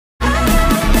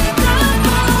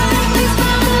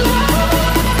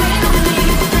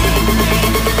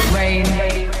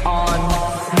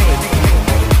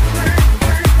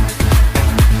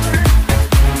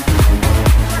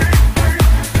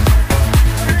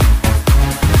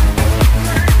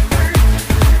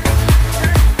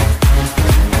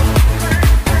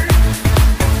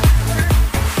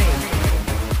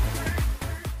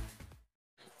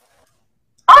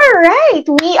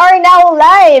go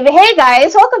live. Hey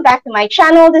guys, welcome back to my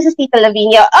channel. This is Tita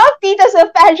Lavinia of Titas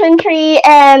of Pageantry,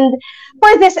 and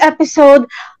for this episode,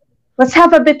 let's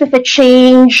have a bit of a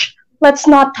change. Let's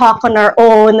not talk on our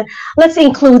own. Let's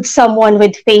include someone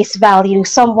with face value,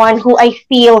 someone who I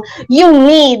feel you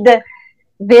need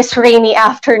this rainy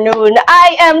afternoon.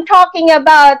 I am talking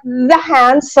about the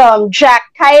handsome Jack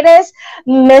Titus,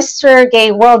 Mr.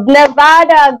 Gay World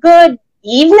Nevada. Good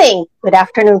evening. Good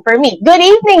afternoon for me. Good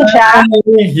evening, Jack.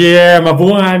 Yeah,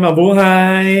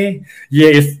 mabuhay. Yeah,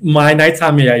 it's my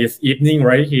nighttime here. It's evening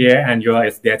right here, and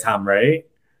it's daytime, right?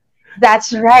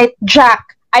 That's right,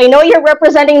 Jack. I know you're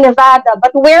representing Nevada, but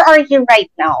where are you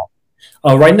right now?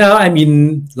 Right now I'm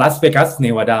in Las Vegas,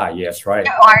 Nevada. Yes, right.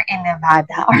 You are in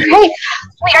Nevada. All right.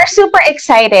 We are super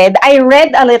excited. I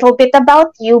read a little bit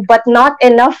about you, but not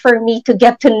enough for me to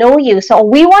get to know you. So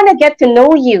we want to get to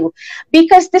know you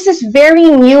because this is very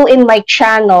new in my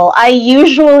channel. I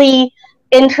usually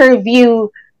interview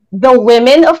the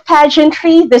women of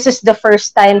pageantry. This is the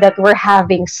first time that we're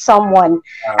having someone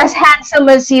as handsome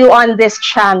as you on this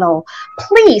channel.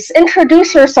 Please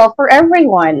introduce yourself for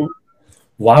everyone.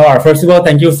 Wow, first of all,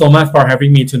 thank you so much for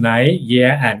having me tonight.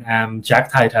 Yeah, and I'm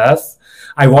Jack Titus.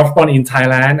 I was born in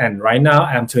Thailand, and right now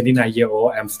I'm 29 years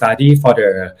old. I'm studying for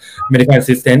the medical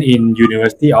assistant in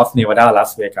University of Nevada,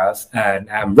 Las Vegas, and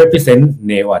I'm represent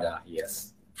Nevada.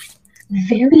 Yes.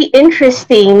 Very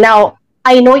interesting. Now,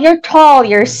 I know you're tall.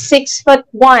 You're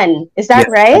 6'1". Is that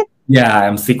right? Yeah,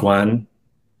 I'm 6'1".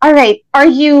 All right. Are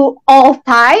you all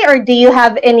Thai, or do you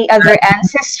have any other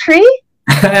ancestry?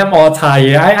 I'm all Thai.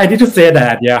 Yeah, I need to say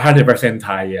that. Yeah, 100%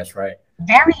 Thai. Yes, right.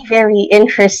 Very, very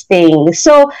interesting.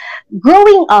 So,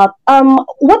 growing up,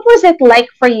 what was it like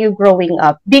for you growing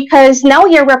up? Because now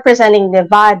you're representing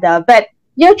Nevada, but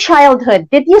your childhood,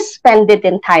 did you spend it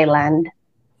in Thailand?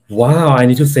 Wow, I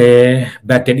need to say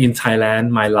back then in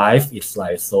Thailand, my life is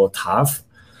like so tough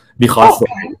because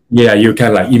yeah, you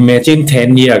can like imagine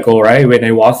 10 years ago, right? When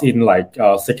I was in like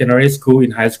secondary school,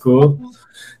 in high school,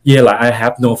 yeah, like I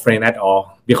have no friend at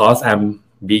all because I'm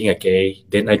being a gay.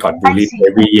 Then I got bullied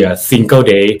every single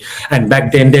day. And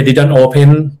back then they didn't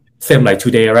open same like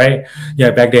today, right? Yeah,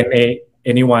 back then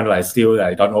anyone like still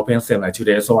like don't open same like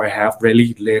today. So I have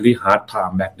really hard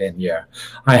time back then. Yeah,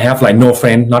 I have like no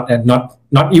friend, not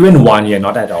even one. Yeah,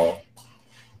 not at all.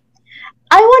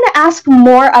 I want to ask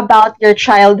more about your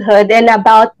childhood and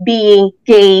about being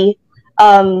gay.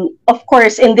 Of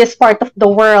course, in this part of the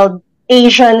world,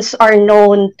 Asians are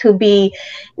known to be,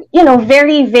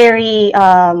 very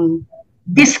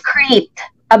discreet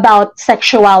about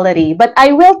sexuality. But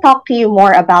I will talk to you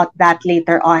more about that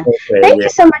later on. Okay, Thank you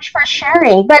so much for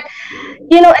sharing. But,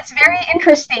 it's very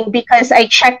interesting because I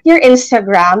checked your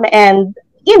Instagram and,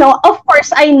 of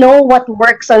course, I know what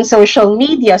works on social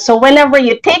media. So whenever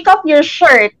you take off your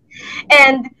shirt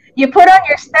and you put on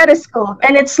your stethoscope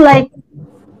and it's like,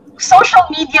 social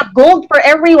media gold for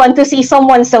everyone to see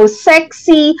someone so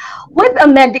sexy with a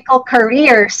medical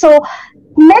career. So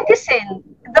medicine,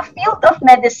 the field of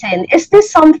medicine, is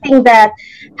this something that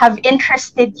have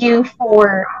interested you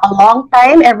for a long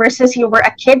time, ever since you were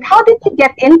a kid? How did you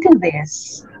get into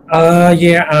this?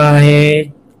 Yeah,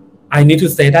 I need to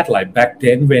say that like back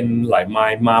then when like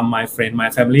my mom, my friend, my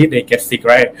family, they get sick,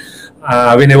 right?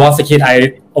 When I was a kid,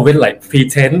 I always like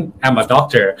pretend I'm a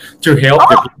doctor to help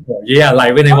the people. Yeah,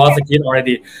 like when I was a kid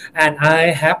already. And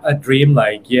I have a dream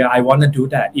like, yeah, I want to do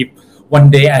that. If one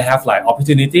day I have like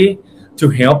opportunity to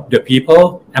help the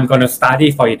people, I'm going to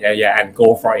study for it, yeah, and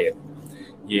go for it.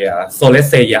 Yeah, so let's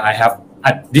say, yeah, I have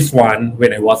this one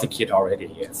when I was a kid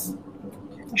already, yes.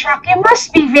 Jack, you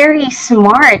must be very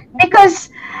smart because,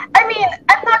 I mean,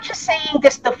 I'm not just saying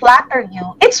this to flatter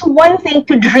you. It's one thing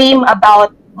to dream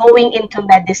about going into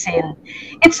medicine.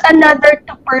 It's another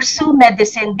to pursue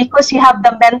medicine because you have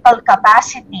the mental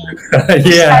capacity to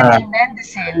study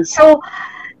medicine. So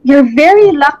you're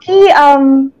very lucky.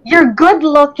 You're good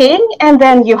looking, and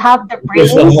then you have the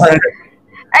brains.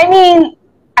 I mean,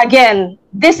 again,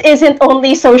 this isn't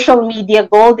only social media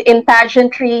gold in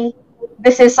pageantry.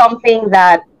 This is something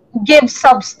that gives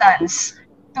substance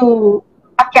to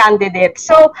a candidate.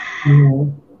 So,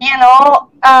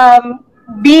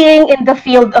 being in the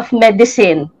field of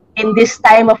medicine in this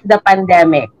time of the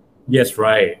pandemic. Yes,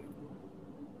 right.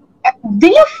 Do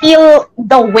you feel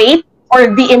the weight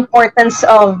or the importance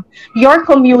of your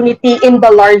community in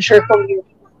the larger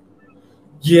community?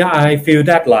 Yeah, I feel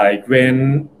that like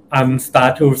when I'm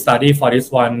start to study for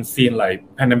this one, scene like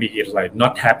pandemic is like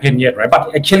not happened yet, right?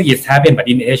 But actually it's happened, but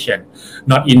in Asia,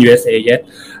 not in USA yet.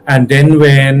 And then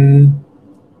when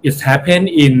it's happened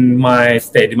in my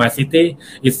state, in my city,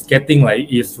 it's getting like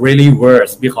it's really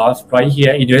worse because right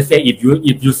here in USA, if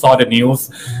you saw the news,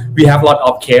 we have a lot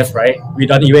of cases, right? We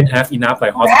don't even have enough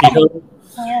like Right. hospital,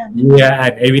 Yeah. yeah,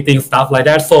 and everything stuff like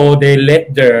that. So they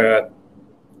let the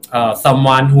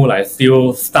someone who like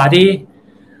still study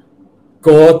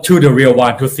go to the real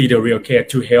one to see the real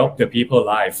case to help the people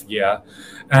life. Yeah,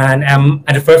 and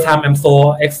at the first time I'm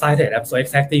so excited. I'm so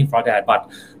exciting for that. But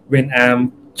when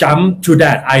I'm jump to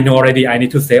that, I know already I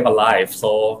need to save a life.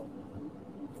 So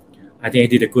I think I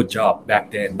did a good job back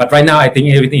then. But right now I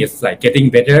think everything is like getting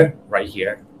better right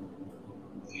here.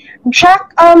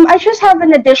 Jack, I just have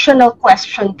an additional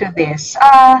question to this.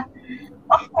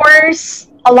 Of course,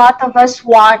 a lot of us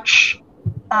watch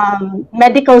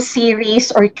medical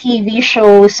series or TV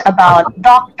shows about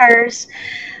doctors.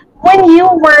 When you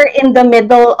were in the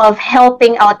middle of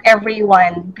helping out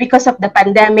everyone because of the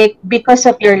pandemic, because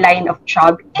of your line of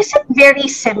job, is it very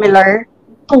similar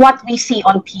to what we see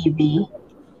on TV?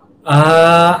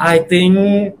 I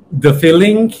think the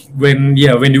feeling when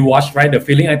you watch, right, the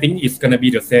feeling I think is gonna be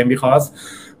the same because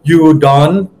you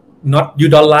don't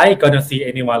like gonna see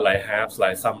anyone like have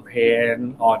like some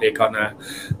pain or they gonna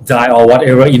die or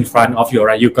whatever in front of you,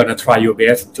 right? You're gonna try your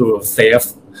best to save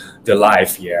the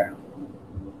life here.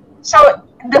 So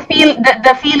the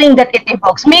feeling that it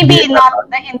evokes, maybe Yeah. not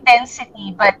the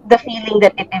intensity, but the feeling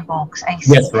that it evokes. I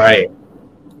see. Yes, right.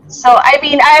 So I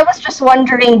mean, I was just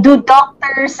wondering, do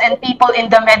doctors and people in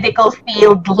the medical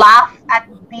field laugh at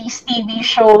these TV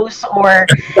shows, or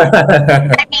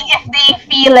I mean, if they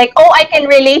feel like, oh, I can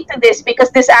relate to this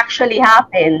because this actually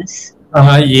happens.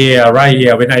 Yeah, right.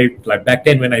 Yeah, when I like back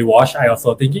then when I watch, I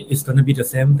also think it's gonna be the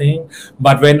same thing.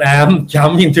 But when I'm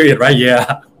jumping into it, right?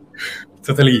 Yeah,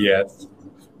 totally yes.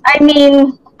 I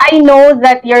mean, I know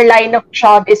that your line of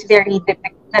job is very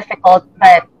difficult,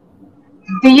 but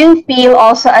do you feel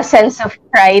also a sense of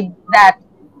pride that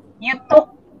you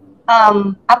took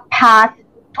a path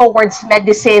towards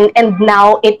medicine and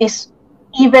now it is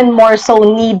even more so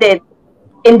needed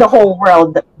in the whole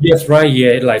world? Yes, right.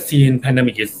 Yeah, like seeing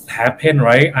pandemic is happen,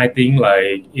 right? I think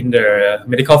like in the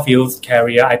medical fields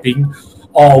career, I think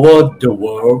all over the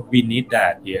world we need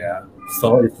that. Yeah,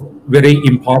 so it's very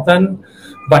important.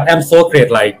 But I'm so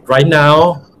great. Like right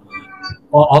now,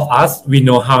 all of us we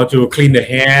know how to clean the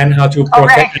hand, how to All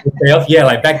right. protect ourselves. Yeah,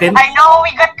 like back then. I know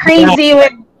we got crazy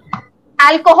with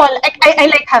alcohol. I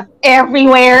like have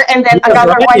everywhere, and then Yes,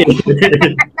 another one. right.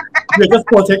 You just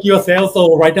protect yourself.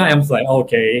 So right now I'm like,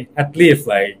 okay, at least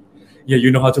like, yeah,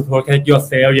 you know how to protect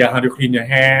yourself. Yeah, how to clean your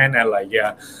hand and like,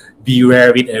 yeah,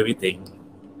 beware with everything.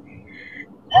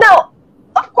 Now,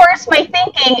 of course, my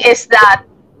thinking is that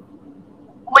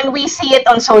when we see it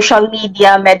on social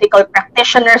media, medical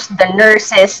practitioners, the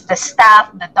nurses, the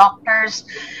staff, the doctors,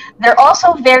 they're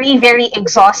also very, very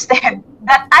exhausted.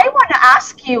 That I want to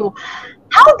ask you,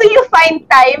 how do you find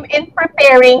time in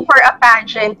preparing for a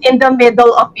pageant in the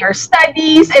middle of your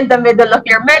studies, in the middle of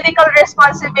your medical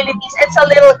responsibilities? It's a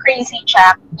little crazy,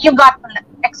 Jack. You got to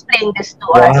explain this to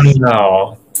us.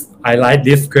 Wow, I like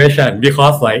this question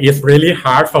because like it's really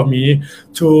hard for me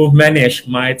to manage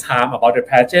my time about the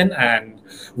pageant and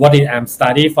what I'm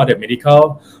studying for the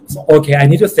medical. So okay, I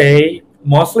need to say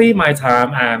mostly my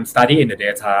time I'm studying in the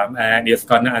daytime and it's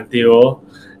gonna until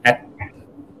at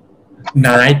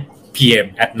 9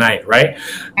 p.m. at night, right?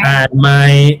 And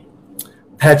my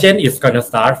pageant is gonna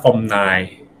start from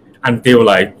 9 until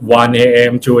like 1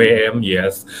 a.m., 2 a.m.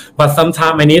 Yes, but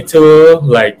sometimes I need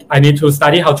to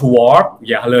study how to walk.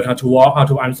 Yeah, learn how to walk, how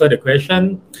to answer the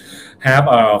question, have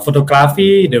a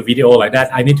photography, the video like that.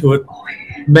 I need to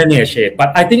manage it, but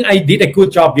I think I did a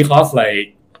good job because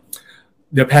like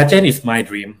the pageant is my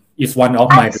dream. It's one of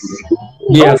my I dreams. see.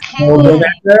 Yes, so no Okay.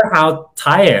 matter how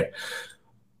tired,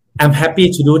 I'm happy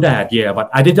to do that. Yeah, but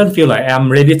I didn't feel like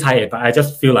I'm really tired. But I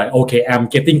just feel like okay, I'm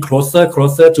getting closer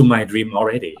to my dream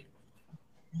already.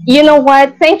 You know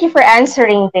what? Thank you for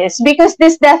answering this, because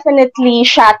this definitely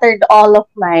shattered all of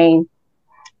my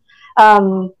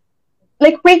um,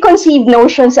 like preconceived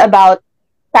notions about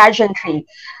pageantry.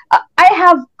 I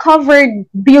have covered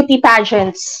beauty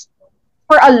pageants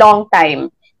for a long time.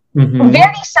 Mm-hmm.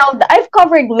 Very seldom. I've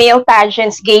covered male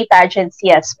pageants, gay pageants,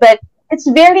 yes, but it's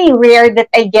very rare that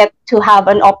I get to have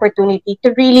an opportunity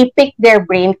to really pick their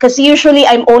brain, because usually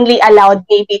I'm only allowed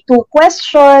maybe 2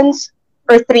 questions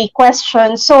or 3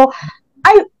 questions. So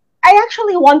I I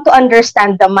actually want to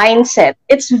understand the mindset.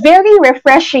 It's very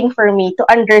refreshing for me to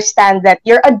understand that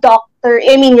you're a doctor.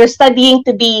 I mean, you're studying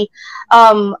to be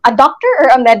a doctor or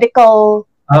a Medical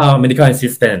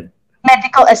assistant.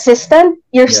 medical assistant.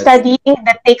 You're Yes. studying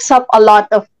that takes up a lot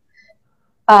of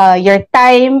your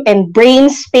time and brain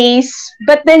space,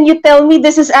 but then you tell me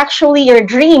this is actually your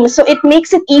dream. So it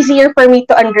makes it easier for me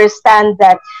to understand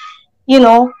that, you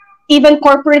know, even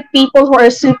corporate people who are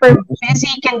super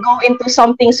busy can go into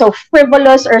something so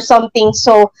frivolous or something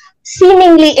so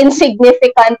seemingly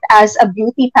insignificant as a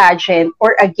beauty pageant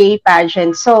or a gay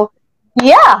pageant. So,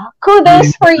 yeah,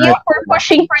 kudos for you for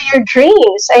pushing for your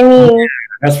dreams. I mean,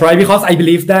 That's right, because I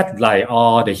believe that like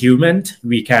all the human,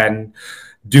 we can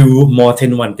do more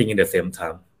than one thing in the same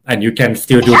time, and you can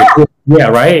still do the good. Yeah,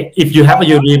 right. If you have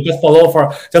your dream, just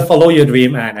follow your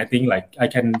dream, and I think like I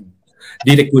can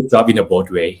did a good job in a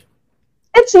both way.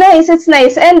 it's nice. It's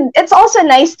nice. And it's also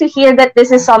nice to hear that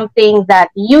this is something that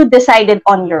you decided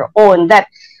on your own. That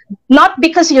not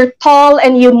because you're tall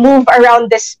and you move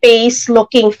around the space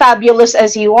looking fabulous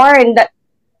as you are, and that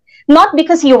not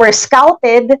because you were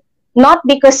scouted, not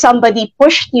because somebody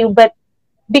pushed you, but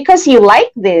because you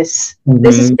like this.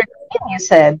 This is your thing, you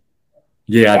said.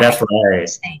 Yeah, that's right.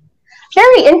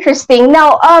 Very interesting.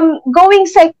 Now, going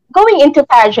into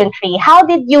pageantry, how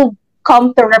did you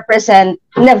come to represent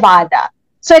Nevada?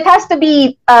 So it has to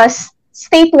be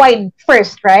statewide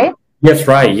first, right? Yes,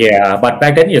 right. Yeah, but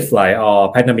back then it's like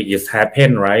pandemic is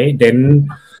happened, right? Then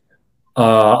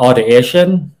all the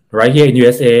Asian right here in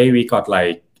USA, we got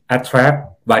like attract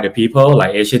by the people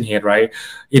like Asian head, right?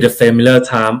 It's a similar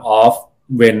time of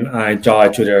when I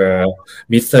joined to the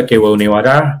Mr. Kevel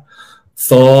Nevada.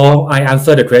 So I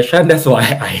answered the question. That's why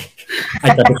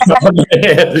I got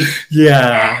the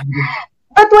yeah.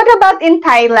 But what about in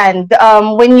Thailand?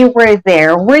 When you were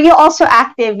there, were you also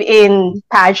active in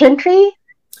pageantry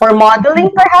or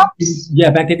modeling, perhaps? Yeah,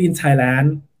 back then in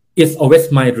Thailand, it's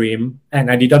always my dream,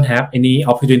 and I didn't have any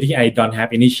opportunity. I don't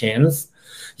have any chance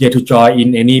yet to join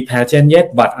in any pageant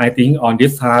yet. But I think on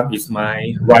this time is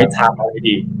my right time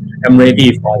already. I'm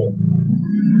ready for it.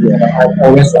 Yeah, I'm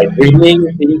always like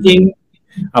dreaming, thinking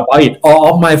about it.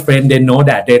 All of my friends they know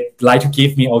that they like to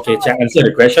give me okay, Jack, answer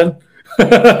the question.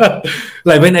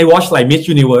 Like when I watch like Miss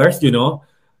Universe,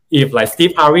 if like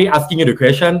Steve Harvey asking you the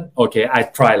question, okay, I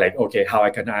try like okay how I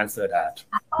can answer that.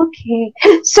 Okay.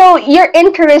 So your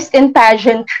interest in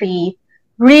pageantry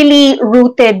really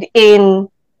rooted in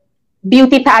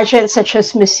beauty pageants such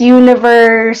as Miss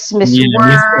Universe, Miss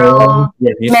World,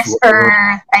 Miss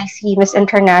Earth, I see, Miss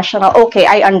International. Okay,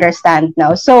 I understand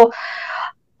now. So,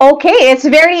 okay, it's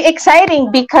very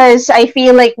exciting because I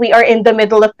feel like we are in the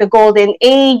middle of the golden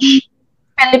age.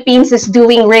 Philippines is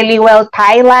doing really well.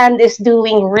 Thailand is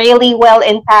doing really well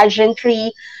in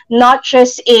pageantry, not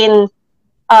just in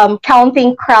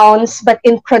counting crowns, but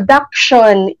in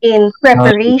production, in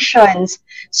preparations.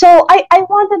 So I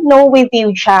want to know with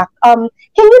you, Jack, can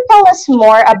you tell us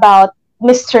more about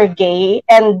Mr. Gay?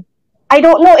 And I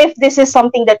don't know if this is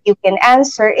something that you can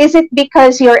answer. Is it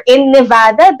because you're in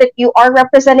Nevada that you are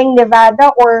representing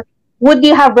Nevada, or would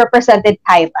you have represented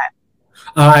Thailand?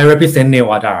 I represent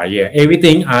Nevada. Yeah,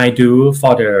 everything I do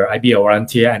for I be a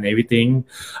volunteer and everything.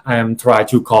 I'm trying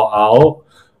to call out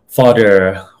for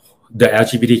the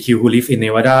LGBTQ who live in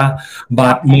Nevada.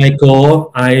 But my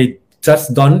goal, I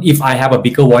just don't. If I have a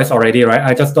bigger voice already, right?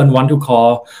 I just don't want to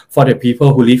call for the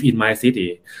people who live in my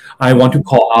city. I want to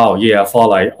call out, yeah, for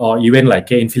like or even like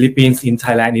in Philippines, in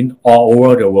Thailand, in all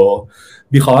over the world,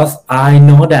 because I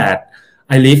know that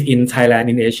I live in Thailand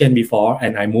in Asia before,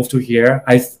 and I moved to here.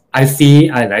 I see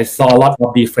and I saw a lot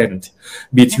of difference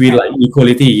between like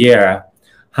equality, yeah,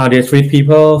 how they treat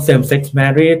people, same-sex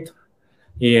marriage,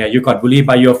 yeah, you got bullied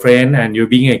by your friend and you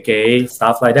being a gay,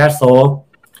 stuff like that. So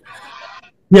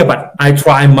yeah, but I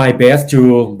try my best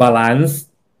to balance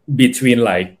between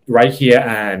like right here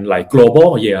and like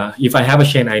global. Yeah, if I have a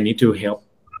chance, I need to help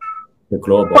the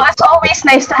global. Well, it's always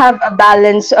nice to have a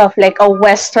balance of like a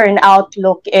Western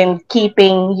outlook in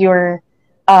keeping your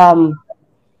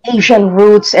Asian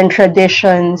roots and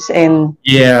traditions and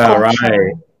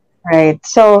culture. Right.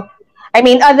 So, I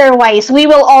mean, otherwise, we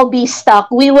will all be stuck.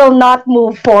 We will not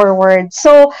move forward.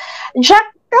 So, Jack,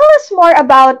 tell us more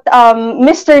about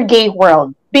Mr. Gay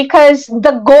World, because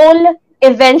the goal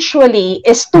eventually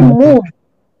is to move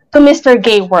to Mr.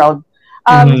 Gay World.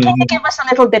 Can you give us a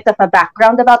little bit of a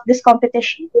background about this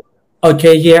competition?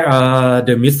 Okay, yeah,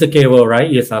 the Mr. Cable, right,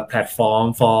 is a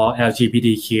platform for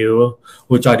LGBTQ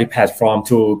who join the platform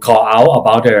to call out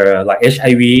about the like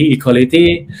HIV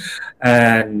equality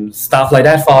and stuff like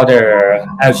that for the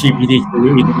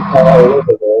LGBTQ in all over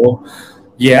the world.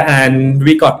 Yeah, and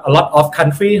we got a lot of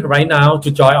country right now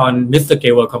to join on Mr.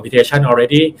 Cable competition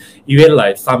already. Even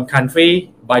like some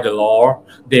country by the law,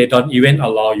 they don't even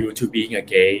allow you to being a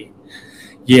gay.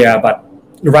 Yeah, but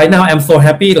right now I'm so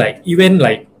happy. Like even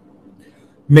like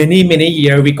many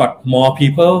years we got more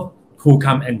people who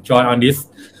come and join on this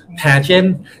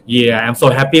pageant. Yeah, I'm so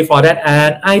happy for that.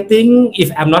 And I think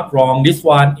if I'm not wrong, this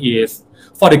one is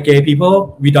for the gay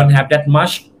people. We don't have that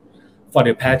much for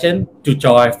the pageant to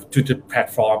join to the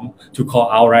platform to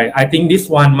call out, right? I think this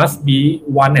one must be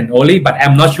one and only, but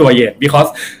I'm not sure yet because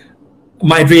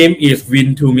my dream is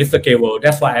win to Mr. Gay World.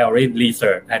 That's why I already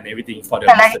researched and everything for the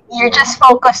So, Mr. like, Gay you're World. just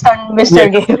focused on Mr.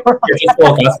 Yes, Gay World. just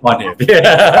focus on it.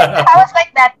 Yeah. I was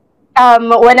like that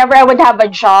whenever I would have a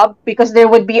job, because there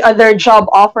would be other job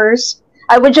offers.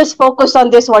 I would just focus on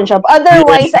this one job.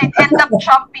 Otherwise, Yes. I'd end up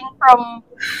jumping from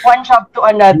one job to Yeah,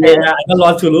 another. I don't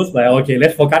want to lose, but okay,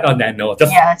 let's focus on that note.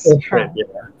 Just Yes, go for true. it.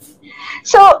 Yeah.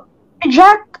 So,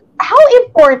 Jack, how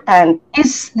important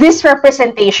is this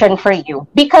representation for you?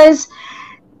 Because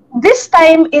this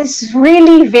time is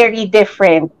really very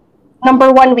different.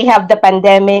 Number one, we have the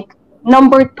pandemic.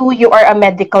 Number two, you are a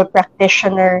medical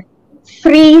practitioner.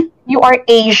 Three, you are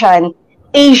Asian.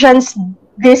 Asians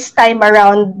this time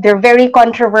around, they're very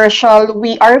controversial.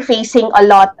 We are facing a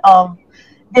lot of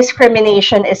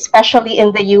discrimination, especially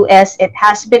in the US. It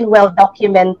has been well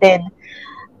documented.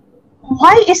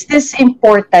 Why is this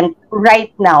important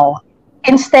right now?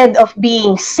 Instead of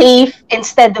being safe,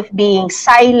 instead of being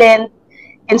silent,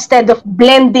 instead of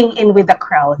blending in with the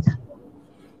crowd.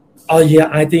 Oh yeah,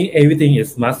 I think everything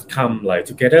is must come like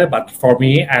together. But for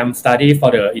me, I'm studying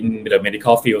for the in the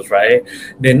medical field, right?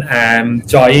 Then I'm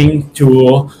trying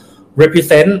to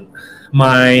represent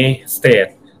my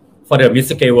state for the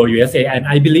Mr. Gay World USA, and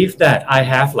I believe that I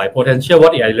have like potential.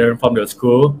 What I learned from the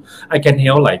school, I can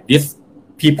help like this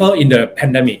people in the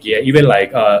pandemic. Yeah, even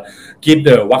like give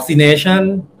the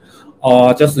vaccination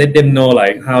or just let them know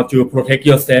like how to protect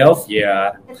yourself.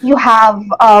 Yeah. You have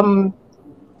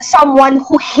someone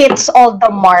who hits all the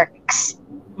marks.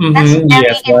 That's Mm-hmm. very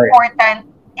Yes, right. important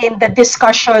in the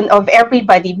discussion of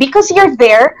everybody, because you're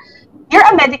there, you're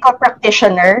a medical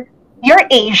practitioner, you're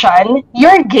Asian,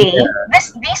 you're gay. Yeah.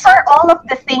 These are all of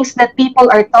the things that people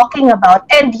are talking about,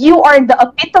 and you are the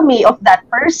epitome of that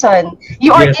person.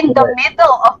 You are Yes, in the right.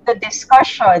 middle of the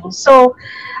discussion. So,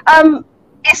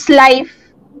 is life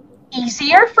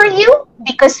easier for you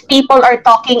because people are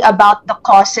talking about the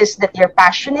causes that you're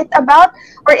passionate about,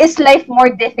 or is life more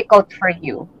difficult for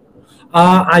you?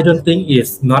 I don't think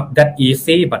it's not that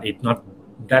easy, but it's not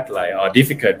that like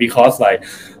difficult because like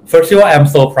first of all, I'm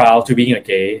so proud to being a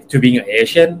gay, to being an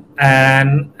Asian,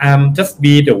 and I'm just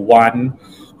be the one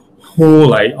who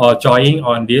like joining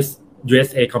on this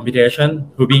USA competition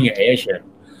who being an Asian.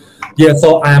 Yeah,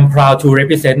 so I'm proud to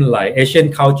represent like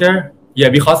Asian culture. Yeah,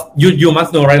 because you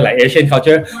must know, right? Like Asian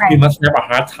culture, we Right. must have a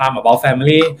hard time about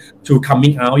family to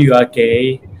coming out. You are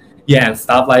gay, yeah, and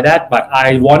stuff like that. But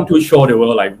I want to show the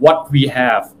world like what we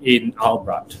have in our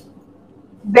blood.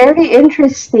 Very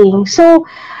interesting. So,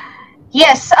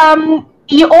 yes,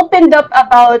 you opened up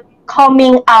about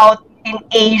coming out in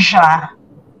Asia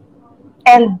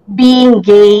and being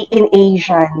gay in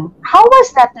Asian. How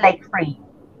was that like for you?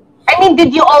 I mean,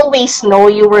 did you always know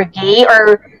you were gay,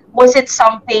 or was it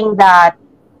something that,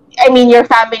 I mean, your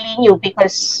family knew?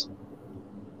 Because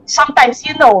sometimes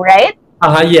you know, right?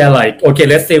 Yeah, like okay,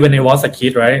 let's say when I was a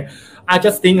kid, right? I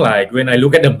just think like when I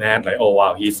look at the man, like oh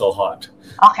wow, he's so hot.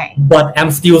 Okay. But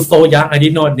I'm still so young. I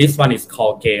didn't know this one is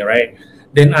called gay, right?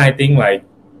 Then I think like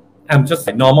I'm just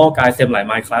like normal guy, same like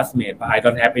my classmate, but I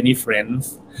don't have any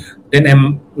friends. Then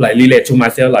I'm like relate to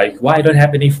myself like why I don't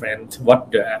have any friends?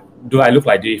 Do I look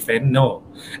like different? No,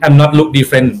 I'm not look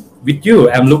different with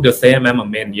you. I'm look the same. I'm a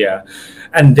man, yeah.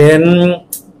 And then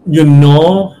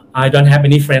I don't have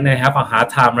any friend. I have a hard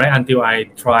time, right? Until I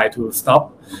try to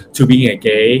stop to being a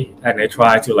gay, and I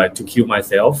try to like to kill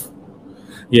myself.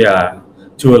 Yeah,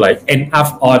 to like end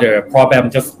up all the problem,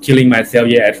 just killing myself.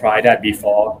 Yeah, I tried that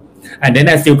before, and then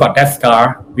I still got that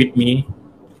scar with me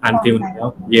until Okay.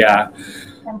 now. Yeah,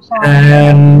 I'm sorry.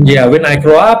 and yeah, when I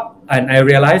grow up and I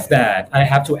realized that I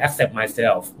have to accept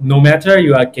myself. No matter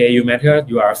you are gay, you matter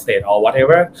you are straight or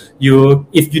whatever.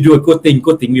 If you do a good thing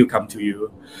will come to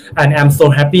you. And I'm so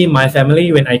happy my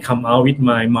family when I come out with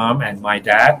my mom and my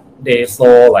dad, they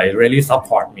so like really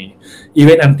support me.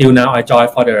 Even until now, I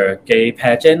joined for the gay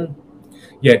pageant.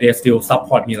 Yeah, they still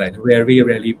support me like really,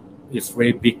 really. It's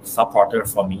very big supporter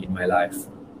for me in my life.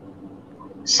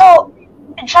 So,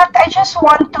 Jack, I just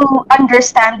want to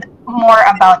understand more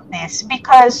about this,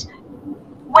 because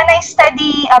when I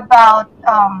study about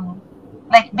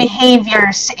like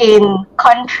behaviors in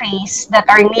countries that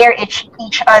are near each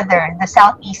other, the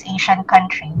Southeast Asian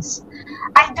countries,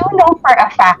 I do know for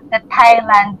a fact that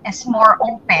Thailand is more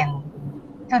open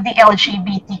to the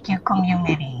LGBTQ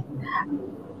community.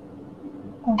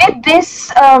 Did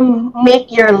this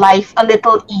make your life a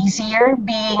little easier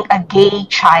being a gay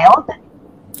child?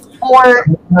 Or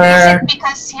is it Uh,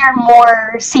 because you're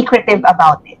more secretive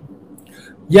about it?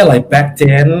 yeah, like back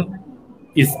then,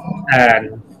 it's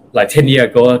and like 10 years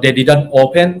ago, they didn't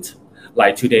open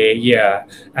like today. Yeah,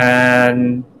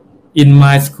 and in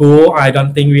my school, I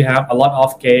don't think we have a lot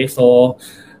of gay, so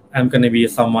I'm gonna be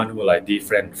someone who like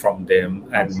different from them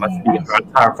I and must see, be I see.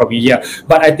 hard for me. Yeah,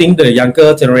 but I think the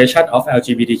younger generation of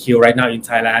LGBTQ right now in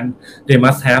Thailand, they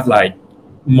must have like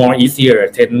more easier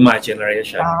than my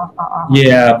generation.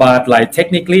 Yeah, but like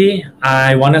technically,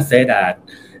 I wanna say that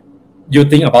you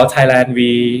think about Thailand,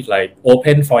 we like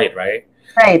open for it, right?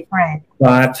 Right, right.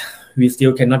 But we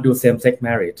still cannot do same-sex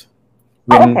marriage.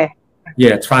 Oh, When okay.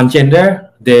 yeah,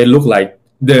 transgender, they look like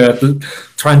the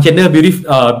transgender beauty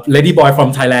lady boy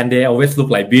from Thailand. They always look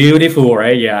like beautiful,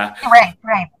 right? Yeah. Right,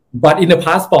 right. But in the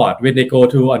passport, when they go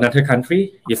to another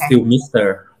country, it's Okay. still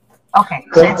Mister. Okay.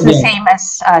 So So, it's the yeah, same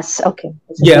as us. Okay.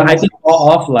 It's the yeah. same I as think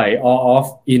all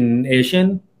of in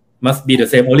Asian must be the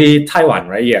same. Only Taiwan,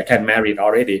 right? Yeah, can marry it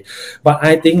already. But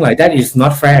I think like that is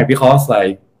not fair because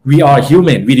like we are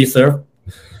human. We deserve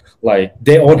like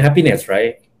their own happiness,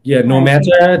 right? Yeah, no I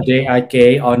see. matter they are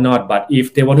gay or not, but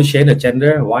if they want to change the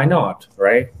gender, why not,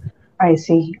 right? I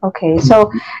see. Okay.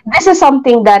 So this is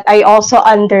something that I also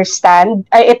understand,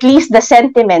 at least the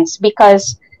sentiments,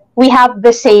 because we have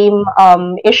the same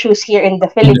issues here in the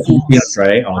In the Philippines, Philippines.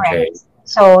 right? Right. Okay.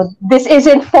 So this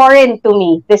isn't foreign to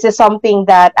me. This is something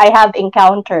that I have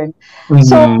encountered.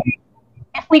 So Mm-hmm.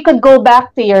 if we could go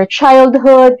back to your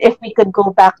childhood, if we could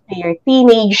go back to your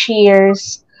teenage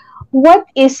years, what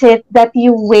is it that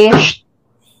you wished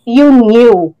you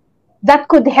knew that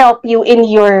could help you in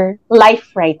your life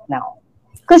right now?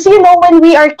 Because when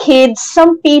we are kids,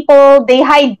 some people they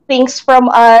hide things from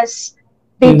us.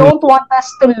 They Mm-hmm. don't want us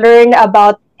to learn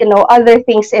about other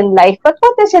things in life. But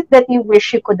what is it that you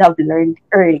wish you could have learned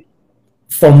early?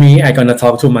 For me, I gonna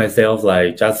talk to myself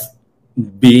like just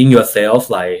being yourself,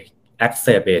 like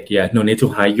accept it. Yeah, no need to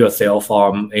hide yourself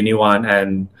from anyone,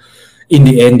 and in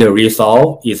the end, the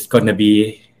result is gonna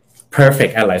be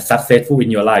perfect and like successful in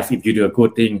your life if you do a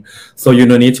good thing. So you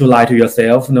no need to lie to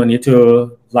yourself, no need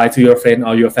to lie to your friend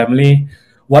or your family,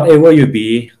 whatever you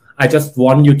be. I just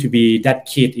want you to be that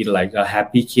kid in like a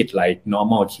happy kid, like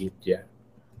normal kid. Yeah.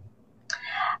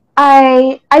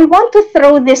 I want to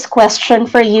throw this question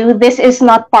for you. This is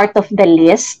not part of the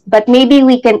list, but maybe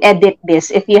we can edit this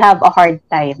if you have a hard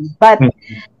time. But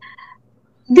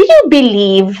do you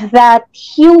believe that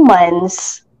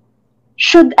humans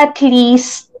should at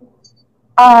least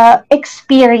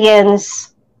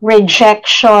experience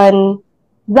rejection,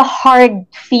 the hard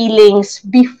feelings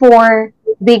before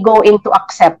they go into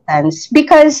acceptance?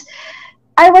 Because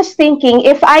I was thinking,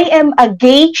 if I am a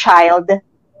gay child,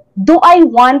 do I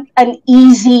want an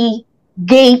easy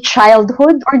gay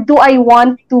childhood, or do I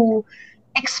want to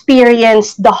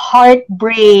experience the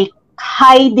heartbreak,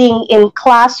 hiding in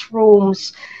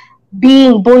classrooms,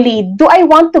 being bullied? Do I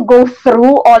want to go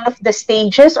through all of the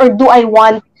stages, or do I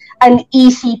want an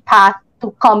easy path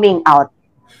to coming out?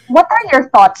 What are your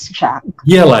thoughts, Jack?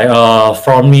 Yeah, like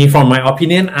from me, from my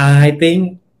opinion, I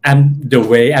think I'm the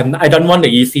way, and I don't want the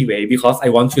easy way because I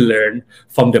want to learn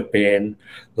from the pain.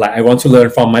 Like I want to learn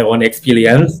from my own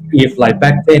experience. If like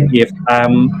back then, if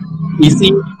easy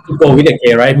to go with the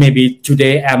gay, right? Maybe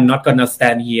today I'm not gonna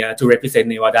stand here to represent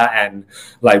Nevada and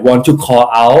like want to call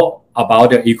out about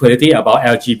the equality, about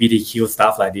LGBTQ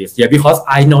stuff like this. Yeah, because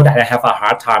I know that I have a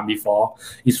hard time before.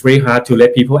 It's very hard to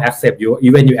let people accept you,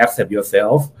 even you accept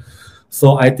yourself.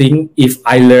 So I think if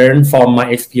I learn from my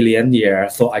experience here,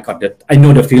 so I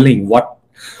know the feeling. What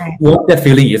the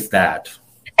feeling is that?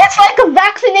 It's like a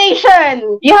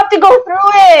vaccination. You have to go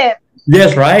through it.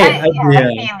 Yes, right. I Yeah,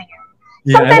 feel you.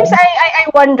 yeah, Sometimes I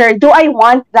wonder, do I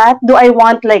want that? Do I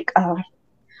want like,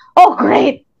 oh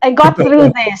great, I got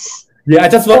through this? yeah.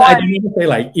 Or I don't want to say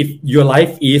like if your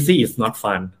life easy, it's not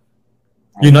fun.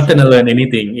 You're I not see, gonna learn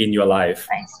anything in your life.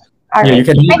 I see. All Yeah, you right,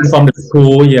 can learn makes from the sense.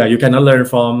 school. Yeah, you cannot learn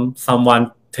from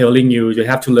someone telling you. You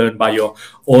have to learn by your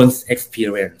own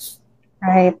experience.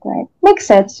 Right, right. Makes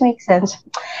sense, makes sense.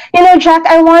 Jack,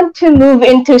 I want to move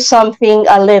into something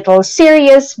a little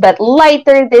serious but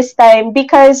lighter this time,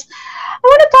 because I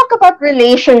want to talk about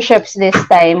relationships this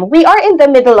time. We are in the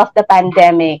middle of the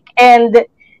pandemic, and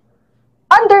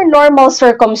under normal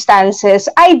circumstances,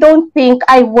 I don't think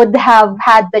I would have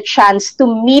had the chance to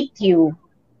meet you.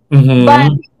 But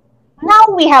Mm-hmm. now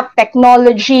we have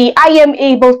technology. I am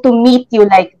able to meet you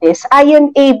like this. I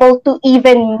am able to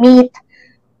even meet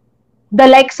the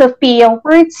likes of Pia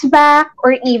Wurtzbach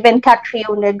or even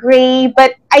Catriona Gray.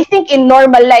 But I think in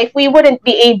normal life, we wouldn't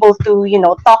be able to,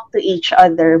 talk to each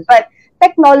other. But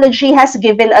technology has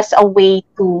given us a way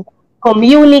to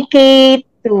communicate,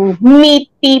 to meet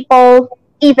people,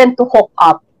 even to hook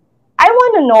up. I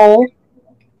want to know,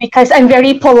 because I'm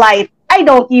very polite, I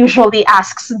don't usually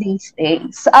ask these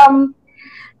things.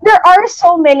 There are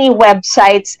so many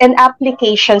websites and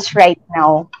applications right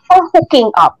now for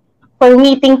hooking up, for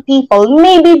meeting people.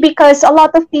 Maybe because a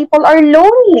lot of people are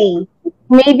lonely.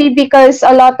 Maybe because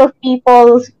a lot of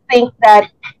people think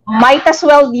that might as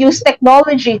well use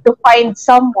technology to find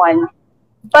someone.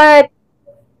 But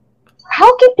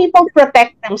how can people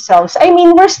protect themselves? I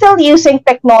mean, we're still using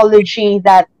technology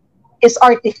that is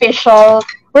artificial.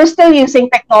 We're still using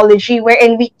technology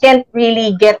wherein we can't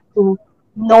really get to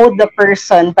know the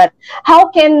person. But how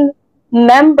can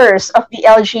members of the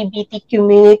LGBT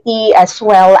community as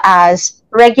well as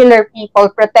regular people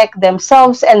protect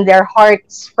themselves and their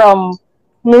hearts from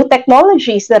new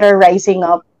technologies that are rising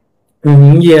up?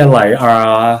 Yeah, like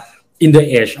in the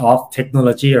age of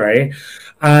technology, right?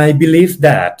 I believe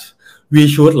that we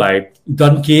should like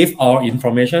don't give our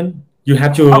information. You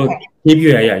have to keep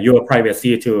your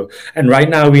privacy too. And right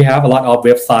now we have a lot of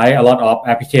website, a lot of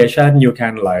application. You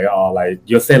can like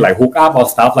you say like hook up or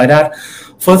stuff like that.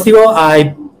 First of all,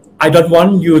 I don't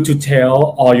want you to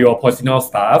tell all your personal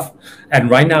stuff. And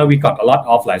right now we got a lot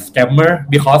of like scammer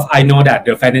because I know that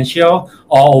the financial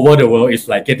all over the world is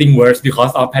like getting worse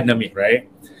because of pandemic, right?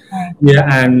 Yeah,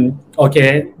 and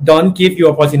don't give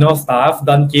your personal stuff,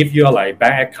 don't give your like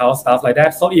bank account stuff like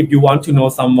that. So if you want to know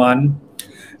someone,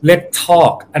 let's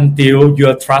talk until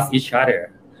you trust each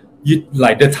other. You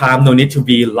like the time no need to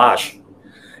be large.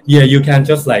 Yeah, you can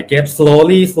just like get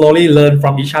slowly learn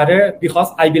from each other because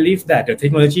I believe that the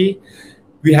technology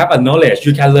we have a knowledge.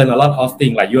 You can learn a lot of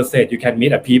things. Like you said, you can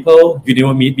meet a people you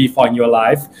never meet before in your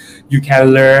life. You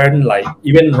can learn like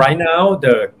even right now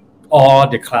the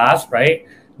class, right?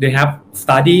 They have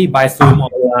study by Zoom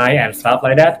online and stuff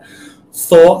like that.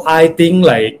 So I think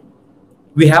like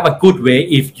we have a good way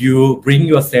if you bring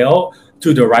yourself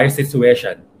to the right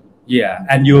situation. Yeah,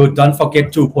 and you don't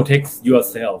forget to protect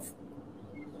yourself.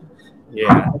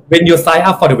 Yeah, when you sign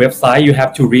up for the website, you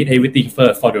have to read everything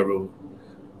first for the rule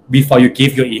before you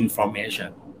give your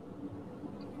information.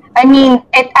 I mean,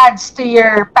 it adds to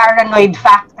your paranoid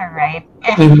factor, right?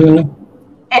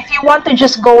 If you want to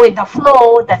just go with the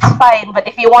flow, that's fine. But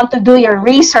if you want to do your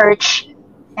research,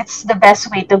 it's the best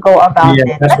way to go about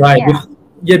it. That's right.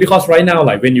 Yeah, because right now,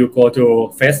 like when you go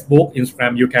to Facebook,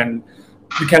 Instagram, you can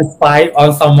spy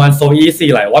on someone so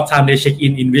easy. Like what time they check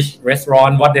in which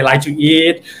restaurant, what they like to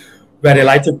eat, where they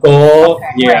like to go.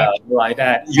 Like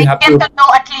that. So you have to know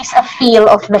at least a feel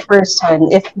of the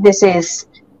person if this is.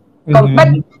 But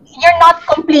you're not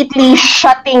completely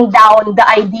shutting down the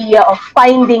idea of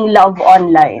finding love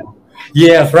online.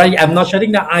 Yes, right. I'm not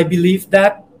shutting down. I believe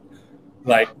that,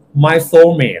 like my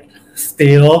soulmate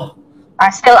still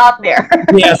are still out there.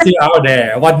 Yeah, still out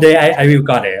there. One day I will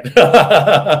got it.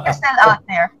 You're still out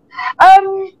there.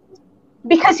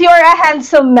 Because you're a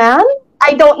handsome man,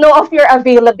 I don't know of your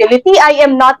availability. I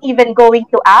am not even going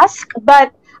to ask,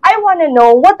 but I want to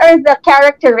know what are the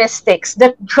characteristics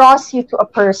that draws you to a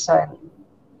person?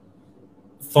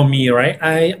 For me, right?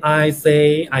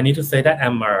 I need to say that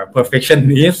I'm a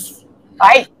perfectionist.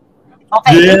 Right.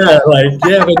 Okay.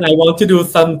 Yeah, when I want to do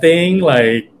something,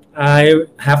 like I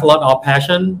have a lot of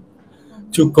passion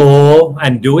to go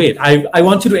and do it. I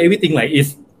want to do everything like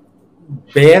it's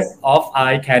best of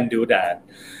I can do that.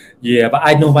 Yeah, but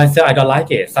I know myself I don't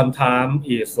like it. Sometimes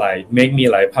it's like make me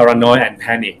like paranoid and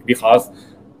panic because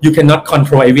you cannot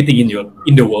control everything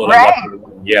in the world. Right.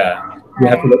 Yeah. You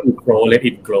have to let it grow, let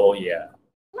it grow, yeah.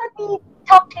 Let me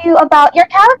talk to you about your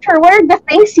character. What are the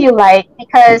things you like?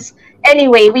 Because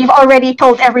anyway, we've already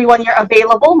told everyone you're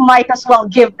available. Might as well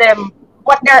give them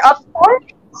what they're up for.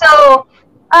 So,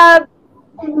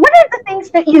 what are the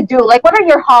things that you do? Like, what are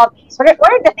your hobbies? What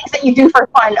are the things that you do for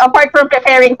fun, apart from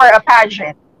preparing for a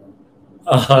pageant?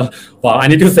 Well, I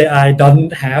need to say I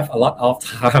don't have a lot of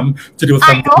time to do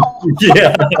something. I know.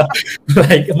 Yeah,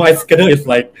 like my schedule is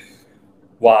like,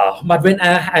 wow. But when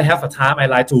I have a time, I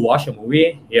like to watch a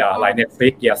movie. Yeah, like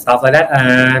Netflix, yeah, stuff like that.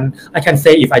 And I can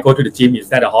say if I go to the gym, is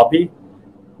that a hobby?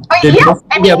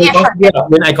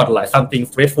 When I got like something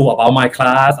stressful about my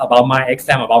class, about my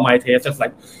exam, about my test, just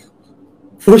like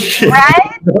push it.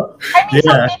 Right? I mean,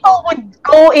 some people would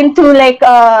go into like,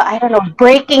 I don't know,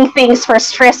 breaking things for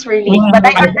stress relief. But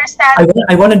I understand.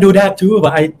 I want to do that too,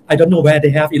 but I don't know where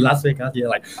they have in Las Vegas. Yeah,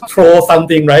 like throw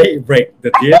something, right? Break the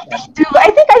I think they do.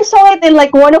 I think I saw it in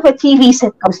like one of the TV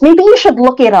sitcoms. Maybe you should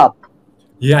look it up.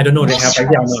 Yeah, I don't know they have right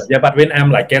here or not. De-stress. Yeah, but when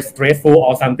I'm like get stressful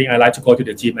or something, I like to go to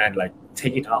the gym and like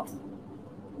take it out.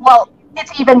 Well,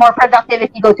 it's even more productive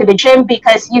if you go to the gym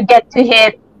because you get to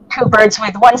hit two birds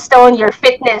with one stone. Your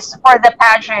fitness for the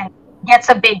pageant gets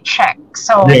a big check.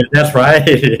 So, Yeah, that's right.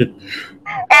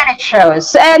 and it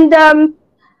shows. And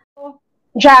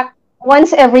Jack,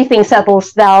 once everything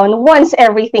settles down, once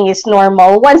everything is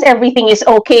normal, once everything is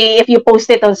okay, if you post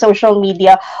it on social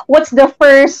media, what's the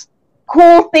first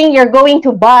cool thing you're going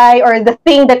to buy or the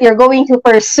thing that you're going to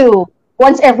pursue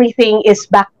once everything is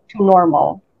back to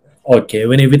normal? Okay,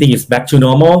 when everything is back to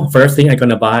normal, first thing I'm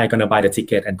gonna buy the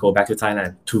ticket and go back to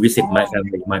Thailand to visit my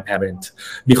family, my parents.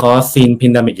 Because since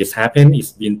pandemic is happened,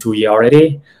 it's been 2 years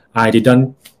already. I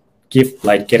didn't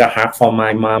get a hug from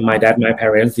my mom, my dad, my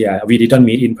parents. Yeah, we didn't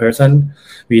meet in person.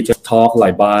 We just talk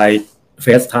like by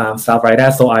FaceTime stuff like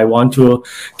that. So I want to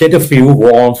get the feel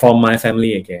warm from my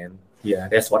family again. Yeah,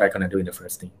 that's what I'm gonna do in the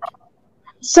first thing.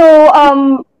 So,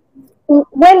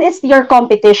 when is your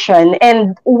competition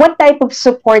and what type of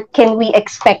support can we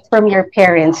expect from your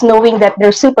parents knowing that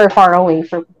they're super far away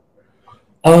from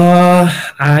Uh,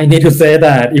 I need to say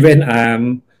that even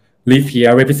live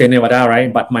here, represent Nevada,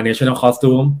 right? But my national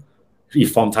costume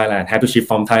is from Thailand. Have to ship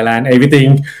from Thailand.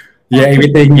 Everything, yeah,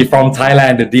 everything is from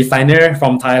Thailand. The designer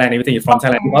from Thailand. Everything is from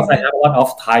Thailand because I have a lot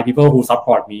of Thai people who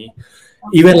support me.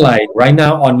 Even like right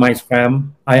now on my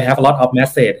Instagram, I have a lot of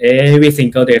message every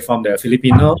single day from the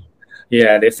Filipino.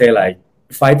 Yeah, they say like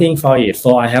fighting for it.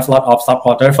 So I have a lot of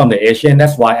supporters from the Asian.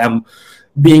 That's why I'm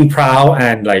being proud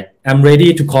and like I'm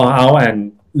ready to call out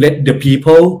and let the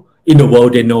people in the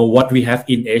world they know what we have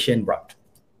in Asian blood.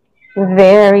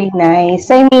 very nice.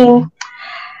 I mean,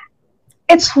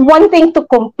 it's one thing to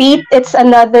compete, it's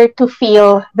another to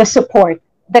feel the support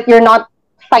that you're not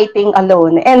fighting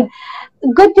alone. And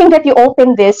good thing that you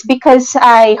opened this because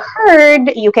I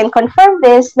heard you can confirm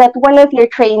this that one of your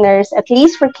trainers, at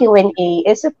least for Q&A,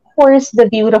 is of course the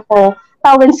beautiful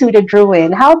Pawan Suda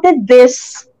Druin. How did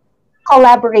this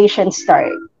collaboration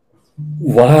start?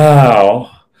 Wow.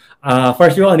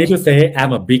 First of all, I need to say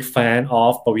I'm a big fan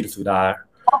of Pawin Sudar.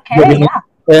 Okay,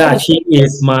 Yeah, she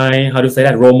is my how to say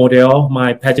that role model,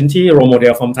 my pageantry role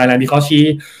model from Thailand because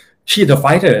she's a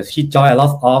fighter. She joined a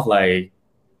lot of like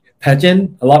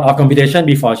pageant, a lot of competition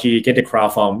before she get the crown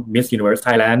from Miss Universe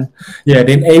Thailand. Yeah,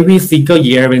 then every single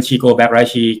year when she go back, right,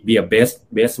 she be a best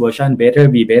version, better,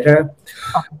 be better.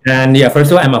 And yeah,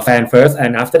 first of all, I'm a fan first,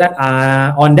 and after that,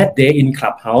 on that day in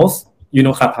Clubhouse, you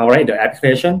know Clubhouse, right, the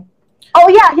application. Oh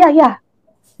yeah. Yeah.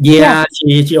 Yeah,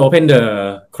 she opened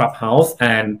the clubhouse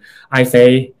and I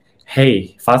say,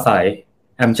 "Hey, Fasai,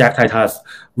 I'm Jack Titus.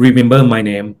 Remember my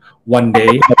name. One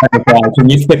day I'm gonna go to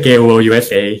Mr. Gale World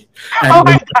USA, and Oh I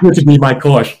my want you to be my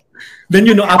coach." Then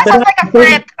after sounds that, like a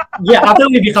threat. yeah, after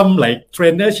we become like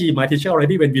trainer, she my teacher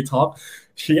already. When we talk,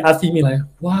 she asking me like,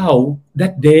 "Wow,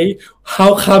 that day,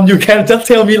 how come you can just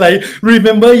tell me like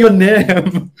remember your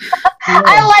name?"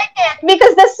 I like it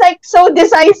because that's like so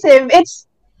decisive.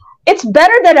 It's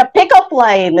better than a pickup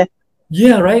line.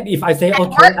 Yeah, right. If I say, It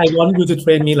okay, I worked. want you to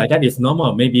train me like that, it's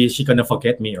normal. Maybe she gonna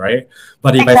forget me, right?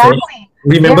 But if I say, Exactly.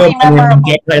 remember Very my name, I'm memorable.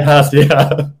 Jack Titus, yeah.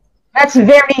 That's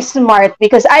very smart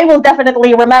because I will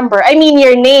definitely remember. I mean,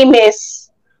 your name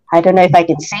is, I don't know if I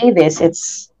can say this.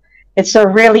 It's a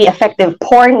really effective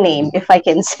porn name if I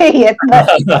can say it, but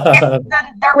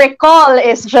the recall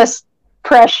is just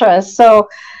precious. So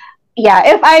yeah,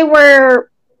 if I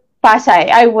were Pasay,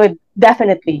 I would Yeah,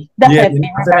 definitely then after that,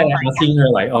 remember I'm you. asking her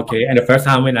like, okay. And the first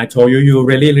time when I told you, you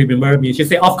really remember me, she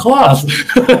said, of course.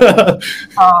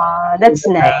 That's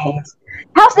nice.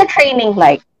 How's the training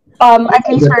like? At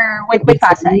least for with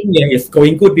Pasay. Yeah, it's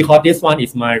going good because this one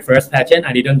is my first pageant.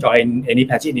 I didn't join any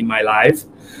pageant in my life.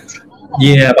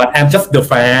 Yeah, but I'm just the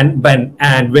fan. But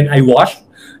and when I watch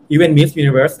even Miss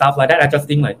Universe stuff like that, I just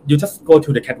think like you just go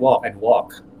to the catwalk and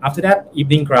walk. After that,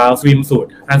 evening crowd, swimsuit,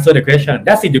 answer the question.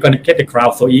 That's it. You're gonna get the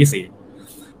crowd so easy.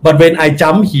 But when I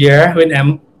jump here, when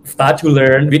I'm start to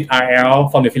learn with RL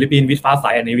from the Philippines with fast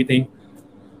and everything,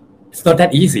 it's not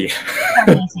that easy.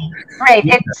 Not easy. Right.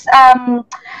 It's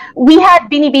we had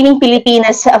Binibining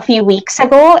Pilipinas a few weeks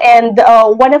ago, and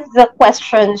one of the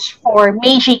questions for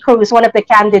Meiji Cruz, one of the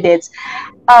candidates,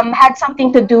 had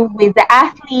something to do with the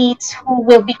athletes who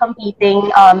will be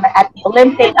competing at the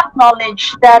Olympic.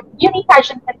 Acknowledge that beauty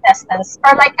pageant contestants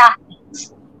are like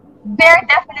athletes. There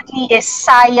definitely is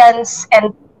science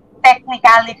and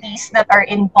technicalities that are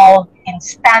involved in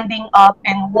standing up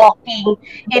and walking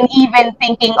and even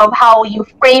thinking of how you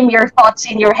frame your thoughts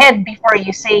in your head before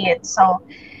you say it. So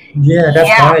Yeah, that's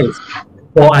yeah, right.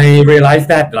 So I realized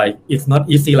that like it's not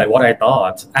easy like what I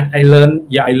thought, and I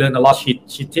learned a lot. She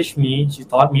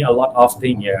taught me a lot of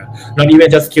things. Yeah, not even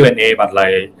just Q&A, but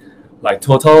like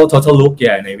total look,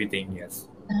 yeah, and everything. Yes.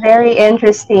 Very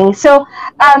interesting. So,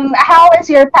 how is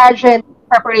your pageant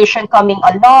preparation coming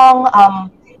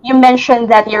along? You mentioned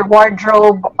that your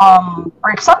wardrobe,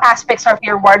 or some aspects of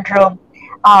your wardrobe,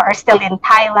 are still in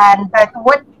Thailand. But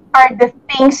what are the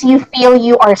things you feel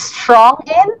you are strong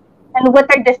in, and what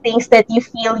are the things that you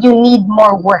feel you need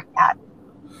more work at?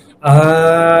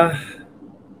 Uh,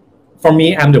 for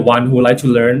me, I'm the one who like to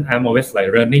learn. I'm always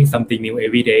like learning something new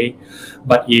every day.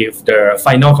 But if the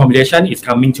final competition is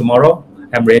coming tomorrow,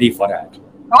 I'm ready for that.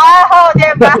 Wow,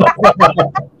 diba?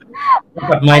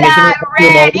 But my national I'm costume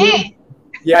already. ready.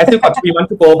 Yeah, I still got 3 months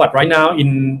to go. But right now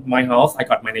in my house, I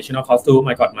got my national costume.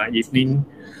 I got my evening,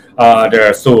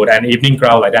 the suit and evening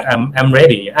gown like that. I'm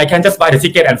ready. I can just buy the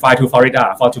ticket and fly to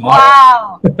Florida for tomorrow.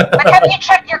 Wow. But have you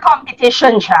checked your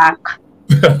competition, Jack?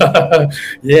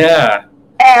 Yeah.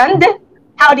 And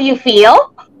how do you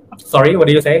feel? Sorry, what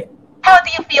do you say? How do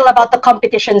you feel about the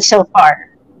competition so far?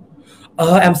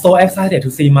 I'm so excited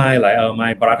to see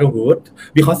my brotherhood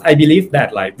because I believe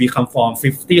that like we come from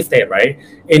 50 states, right?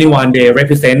 Anyone they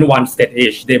represent one state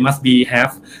each. They must be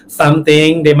have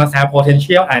something. They must have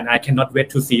potential, and I cannot wait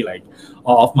to see like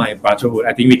all of my brotherhood.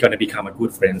 I think we're gonna become a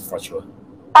good friends for sure.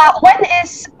 When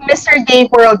is Mr. Gay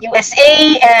World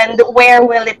USA and where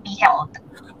will it be held?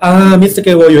 Mr.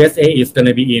 Gay World USA is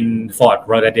gonna be in Fort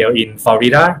Lauderdale in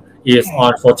Florida. It's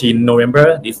on 14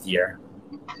 November this year.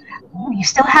 You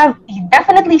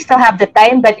definitely still have the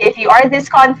time, but if you are this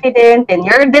confident and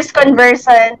you're this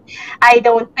conversant, I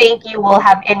don't think you will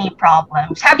have any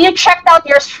problems. Have you checked out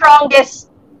your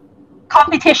strongest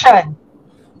competition?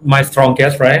 My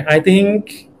strongest, right? I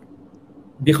think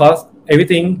because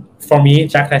everything for me,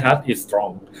 Jack Titus is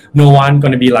strong. No one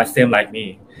gonna be like same like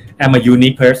me. I'm a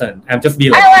unique person. I'm just be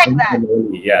like I like that.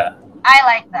 yeah. I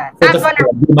like that. So I'm just gonna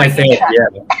root be for you, myself. Jack. Yeah.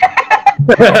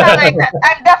 I like that.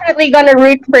 I'm definitely gonna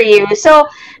root for you. So,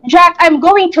 Jack, I'm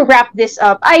going to wrap this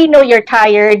up. I know you're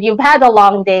tired. You've had a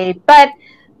long day, but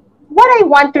what I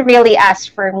want to really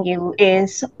ask from you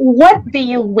is, what do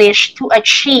you wish to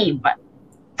achieve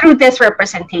through this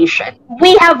representation?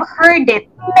 We have heard it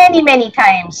many, many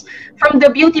times from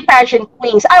the beauty pageant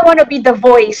queens. I want to be the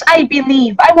voice. I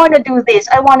believe. I want to do this.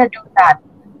 I want to do that.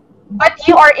 But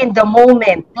you are in the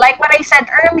moment. Like what I said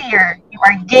earlier, you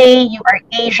are gay, you are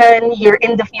Asian, you're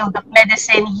in the field of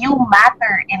medicine. You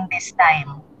matter in this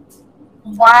time.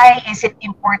 Why is it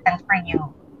important for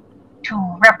you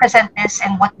to represent this,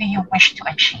 and what do you wish to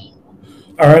achieve?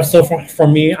 So for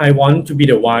me, I want to be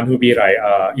the one who be like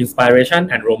inspiration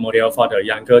and role model for the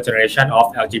younger generation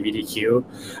of LGBTQ.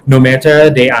 No matter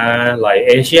they are like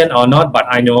Asian or not, but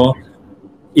I know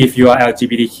if you are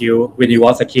LGBTQ, when you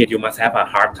was a kid, you must have a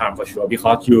hard time for sure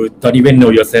because you don't even know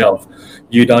yourself.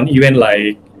 You don't even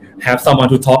like have someone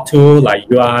to talk to, like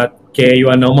you are gay, you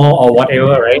are normal or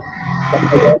whatever, right?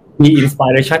 But the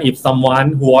inspiration if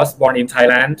someone who was born in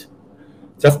Thailand,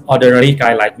 just ordinary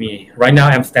guy like me. Right now,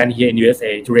 I'm standing here in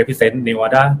USA to represent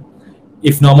Nevada.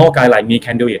 If normal guy like me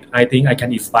can do it, I think I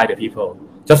can inspire the people.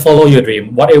 Just follow your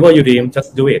dream. Whatever you dream,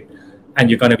 just do it. And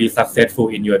you're going to be successful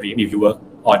in your dream if you work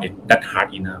on it that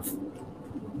hard enough.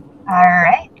 All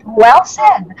right. Well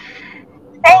said.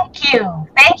 Thank you.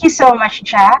 Thank you so much,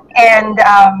 Jack. And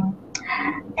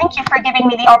thank you for giving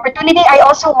me the opportunity. I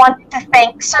also want to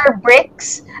thank Sir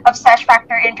Briggs of Sash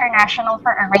Factor International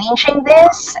for arranging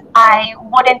this. I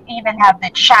wouldn't even have the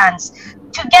chance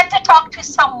to get to talk to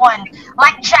someone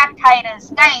like Jack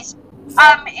Titus. Guys,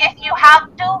 if you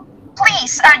have to,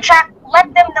 please, Jack,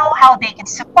 let them know how they can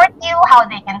support you, how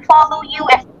they can follow you.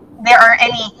 If there are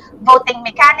any voting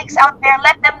mechanics out there,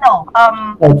 let them know.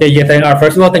 Okay, yeah.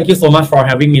 First of all, thank you so much for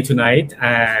having me tonight,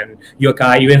 and your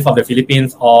guy, even from the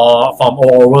Philippines or from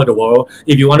all over the world.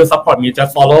 If you want to support me,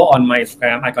 just follow on my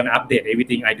Instagram. I can update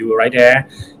everything I do right there.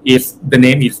 The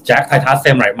name is Jack Titus,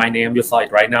 same right? My name, you saw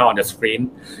it right now on the screen.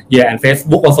 Yeah, and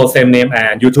Facebook also same name,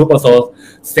 and YouTube also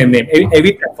same name.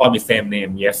 Every platform is same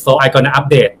name. Yes, so I gonna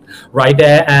update right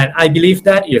there, and I believe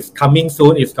that is coming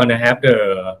soon. It's gonna have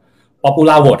the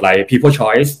popular vote like people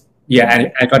choice. Yeah,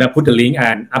 and I'm gonna put the link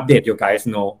and update you guys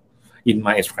know in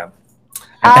my Instagram.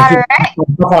 And thank you for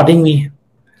supporting me.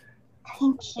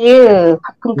 Thank you.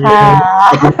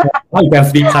 You can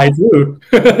speak Thai too.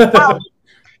 Well,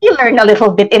 you learn a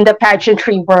little bit in the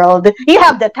pageantry world. You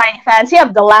have the Thai fans, you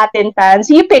have the Latin fans.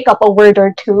 You pick up a word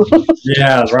or two.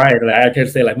 Yeah, right. Like I can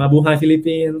say like Mabuhay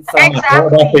Philippines.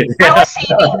 Exactly. I was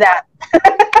saving that.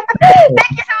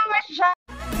 Thank you so much, John.